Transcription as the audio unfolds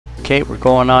Okay, we're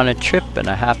going on a trip and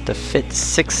I have to fit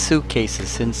 6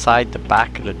 suitcases inside the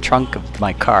back of the trunk of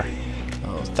my car.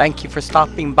 So thank you for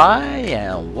stopping by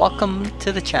and welcome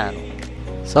to the channel.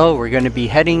 So we're going to be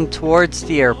heading towards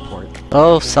the airport.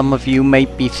 Oh, some of you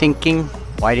might be thinking,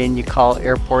 why didn't you call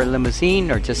airport limousine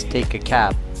or just take a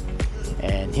cab?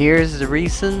 And here's the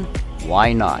reason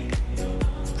why not.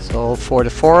 So for the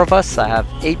 4 of us, I have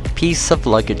 8 pieces of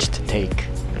luggage to take.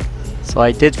 So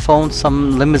I did phone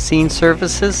some limousine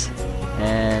services,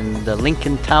 and the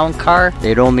Lincoln Town car,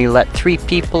 they'd only let 3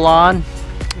 people on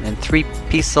and 3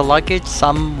 pieces of luggage.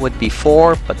 Some would be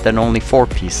 4, but then only 4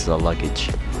 pieces of luggage.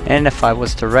 And if I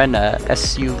was to rent a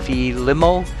SUV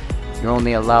limo, you're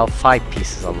only allowed 5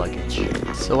 pieces of luggage.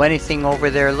 So anything over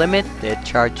their limit, they'd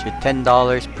charge you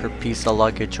 $10 per piece of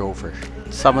luggage over.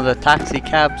 Some of the taxi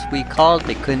cabs we called,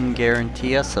 they couldn't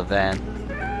guarantee us a van.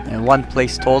 And one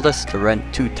place told us to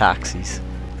rent 2 taxis.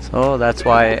 So that's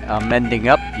why I'm ending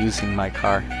up using my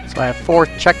car. So I have 4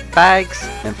 check bags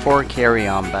and 4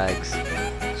 carry-on bags.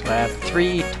 So I have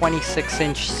 3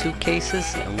 26-inch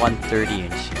suitcases and 1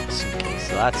 30-inch suitcase.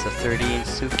 So that's a 30-inch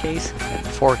suitcase, and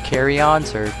 4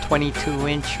 carry-ons are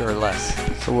 22-inch or less.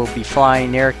 So we'll be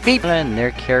flying Air Canada, and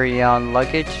their carry-on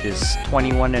luggage is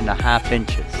 21.5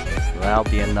 inches. So that'll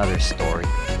be another story.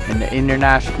 And the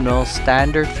international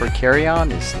standard for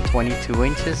carry-on is 22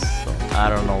 inches, so I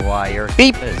don't know why Air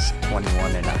Canada is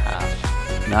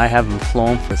 21.5. And I haven't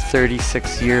flown for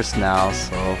 36 years now,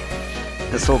 so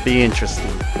this will be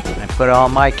interesting. I put all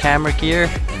my camera gear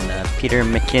in the Peter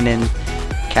McKinnon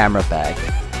camera bag.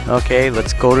 Okay,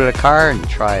 let's go to the car and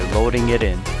try loading it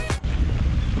in.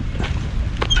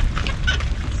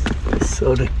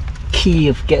 So the key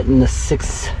of getting the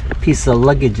 6 piece of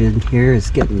luggage in here is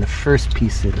getting the first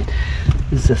piece in.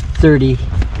 This is a 30-inch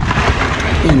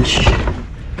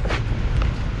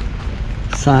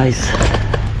size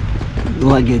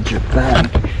luggage or bag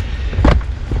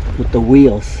with the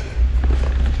wheels.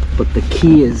 But the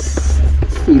key is,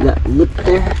 see that lip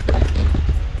there?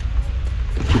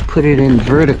 If you put it in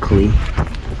vertically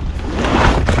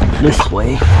this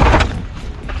way,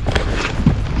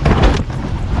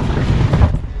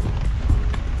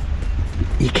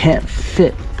 you can't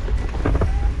fit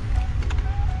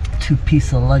 2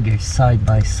 pieces of luggage side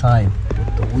by side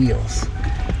with the wheels.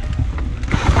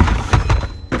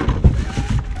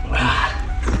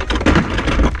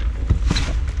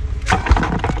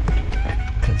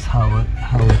 Because how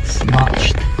it's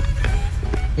notched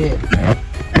in.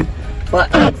 But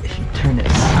if you turn it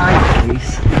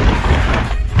sideways,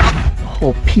 the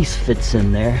whole piece fits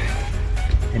in there,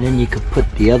 and then you could put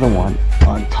the other one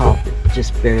on top. It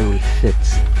just barely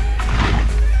fits.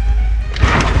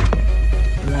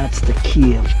 And that's the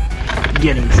key of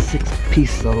getting 6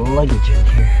 pieces of luggage in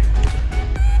here.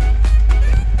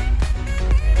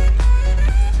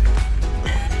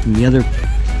 And the other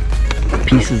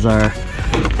pieces are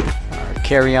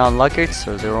carry-on luggage,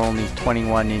 so they're only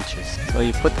 21 inches. So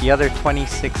you put the other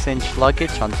 26-inch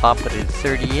luggage on top of the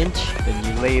 30-inch, then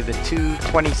you lay the 2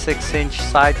 26-inch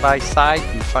side by side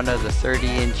in front of the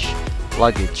 30-inch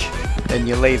luggage. Then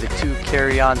you lay the 2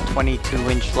 carry-on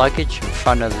 22-inch luggage in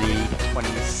front of the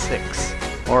 26,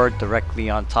 or directly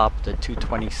on top of the 2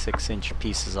 26-inch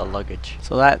pieces of luggage.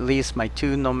 So that leaves my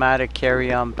 2 nomadic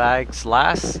carry-on bags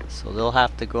last, so they'll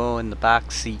have to go in the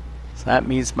back seat. So that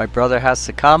means my brother has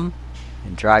to come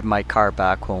and drive my car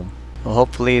back home. Well,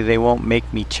 hopefully they won't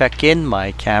make me check in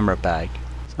my camera bag.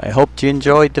 So I hope you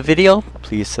enjoyed the video.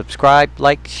 Please subscribe,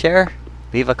 like, share,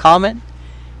 leave a comment,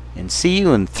 and see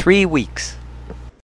you in 3 weeks.